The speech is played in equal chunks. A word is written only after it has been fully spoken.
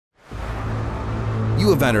You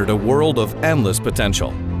have entered a world of endless potential.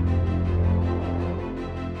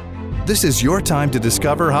 This is your time to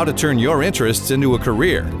discover how to turn your interests into a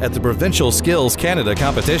career at the provincial Skills Canada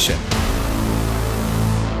competition.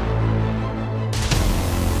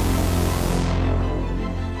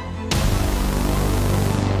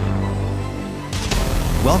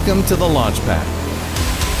 Welcome to the LaunchPad.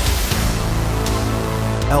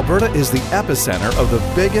 Alberta is the epicenter of the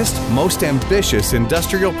biggest, most ambitious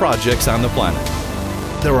industrial projects on the planet.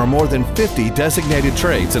 There are more than 50 designated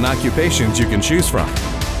trades and occupations you can choose from.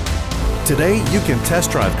 Today, you can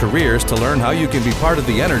test drive careers to learn how you can be part of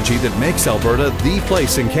the energy that makes Alberta the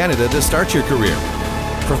place in Canada to start your career.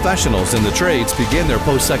 Professionals in the trades begin their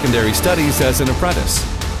post-secondary studies as an apprentice.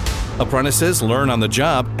 Apprentices learn on the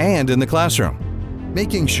job and in the classroom,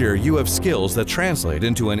 making sure you have skills that translate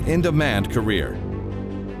into an in-demand career.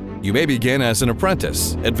 You may begin as an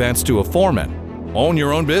apprentice, advance to a foreman, own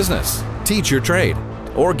your own business, teach your trade,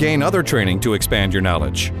 or gain other training to expand your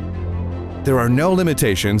knowledge. There are no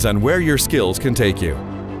limitations on where your skills can take you.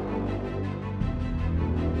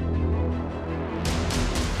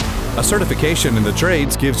 A certification in the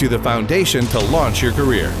trades gives you the foundation to launch your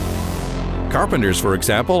career. Carpenters, for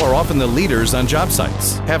example, are often the leaders on job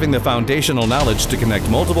sites, having the foundational knowledge to connect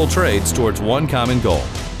multiple trades towards one common goal.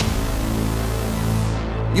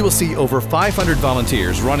 You will see over 500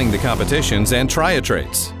 volunteers running the competitions and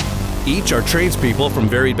try-a-trades. Each are tradespeople from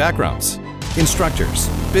varied backgrounds: instructors,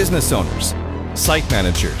 business owners, site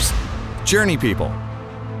managers, journey people.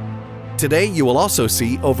 Today, you will also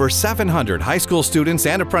see over 700 high school students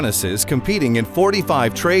and apprentices competing in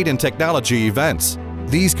 45 trade and technology events.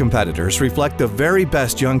 These competitors reflect the very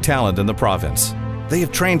best young talent in the province. They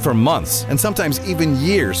have trained for months and sometimes even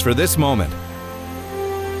years for this moment.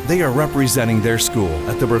 They are representing their school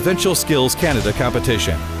at the Provincial Skills Canada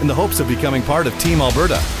competition in the hopes of becoming part of Team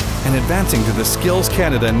Alberta and advancing to the Skills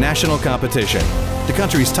Canada national competition. The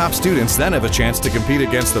country's top students then have a chance to compete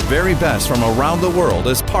against the very best from around the world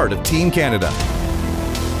as part of Team Canada.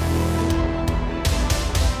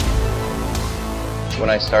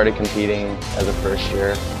 When I started competing as a first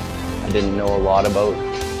year, I didn't know a lot about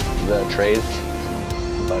the trade,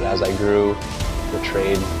 but as I grew, the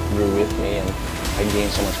trade grew with me and I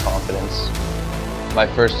gained so much confidence. My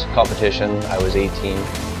first competition, I was 18.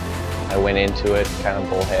 I went into it kind of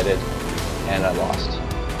bullheaded and I lost.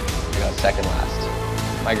 I got second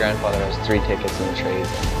last. My grandfather has 3 tickets in the trade.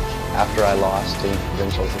 After I lost in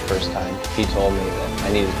provincials the first time, he told me that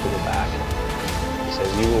I needed to go back. He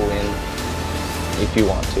says, "You will win if you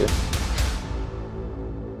want to."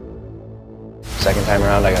 Second time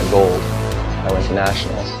around, I got gold. I went to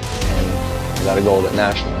nationals and I got a gold at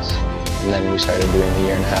nationals. And then we started doing a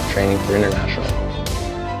 1.5-year training for international.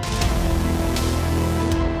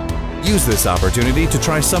 Use this opportunity to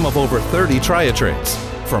try some of over 30 try-a-trades,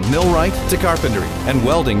 from millwright to carpentry and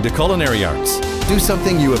welding to culinary arts. Do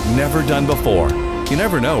something you have never done before. You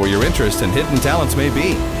never know where your interest and hidden talents may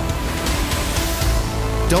be.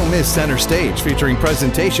 Don't miss Center Stage, featuring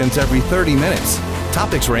presentations every 30 minutes.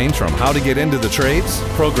 Topics range from how to get into the trades,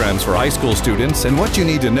 programs for high school students, and what you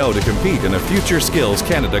need to know to compete in a future Skills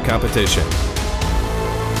Canada competition.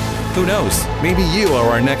 Who knows, maybe you are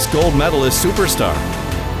our next gold medalist superstar.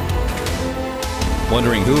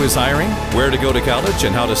 Wondering who is hiring, where to go to college,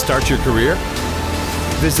 and how to start your career?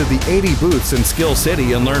 Visit the 80 booths in Skill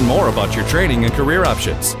City and learn more about your training and career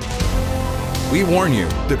options. We warn you,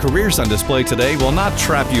 the careers on display today will not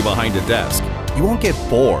trap you behind a desk. You won't get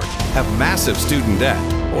bored, have massive student debt,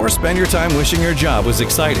 or spend your time wishing your job was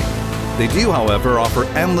exciting. They do, however, offer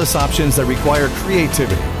endless options that require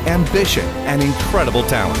creativity, ambition, and incredible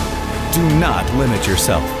talent. Do not limit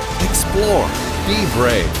yourself. Explore, be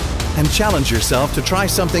brave, and challenge yourself to try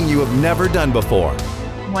something you have never done before.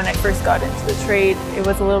 When I first got into the trade, it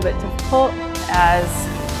was a little bit difficult as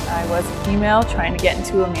I was a female trying to get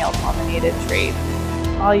into a male-dominated trade.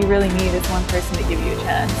 All you really need is one person to give you a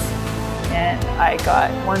chance. And I got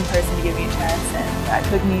one person to give me a chance, and that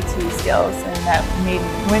took me to Skills, and that made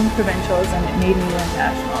me win provincials, and it made me win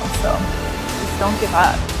nationals. So just don't give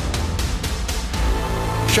up.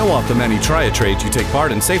 Show off the many try-a-trades you take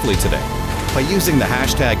part in safely today by using the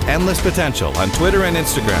hashtag #EndlessPotential on Twitter and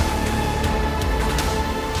Instagram.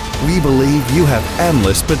 We believe you have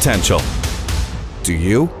endless potential. Do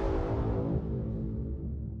you?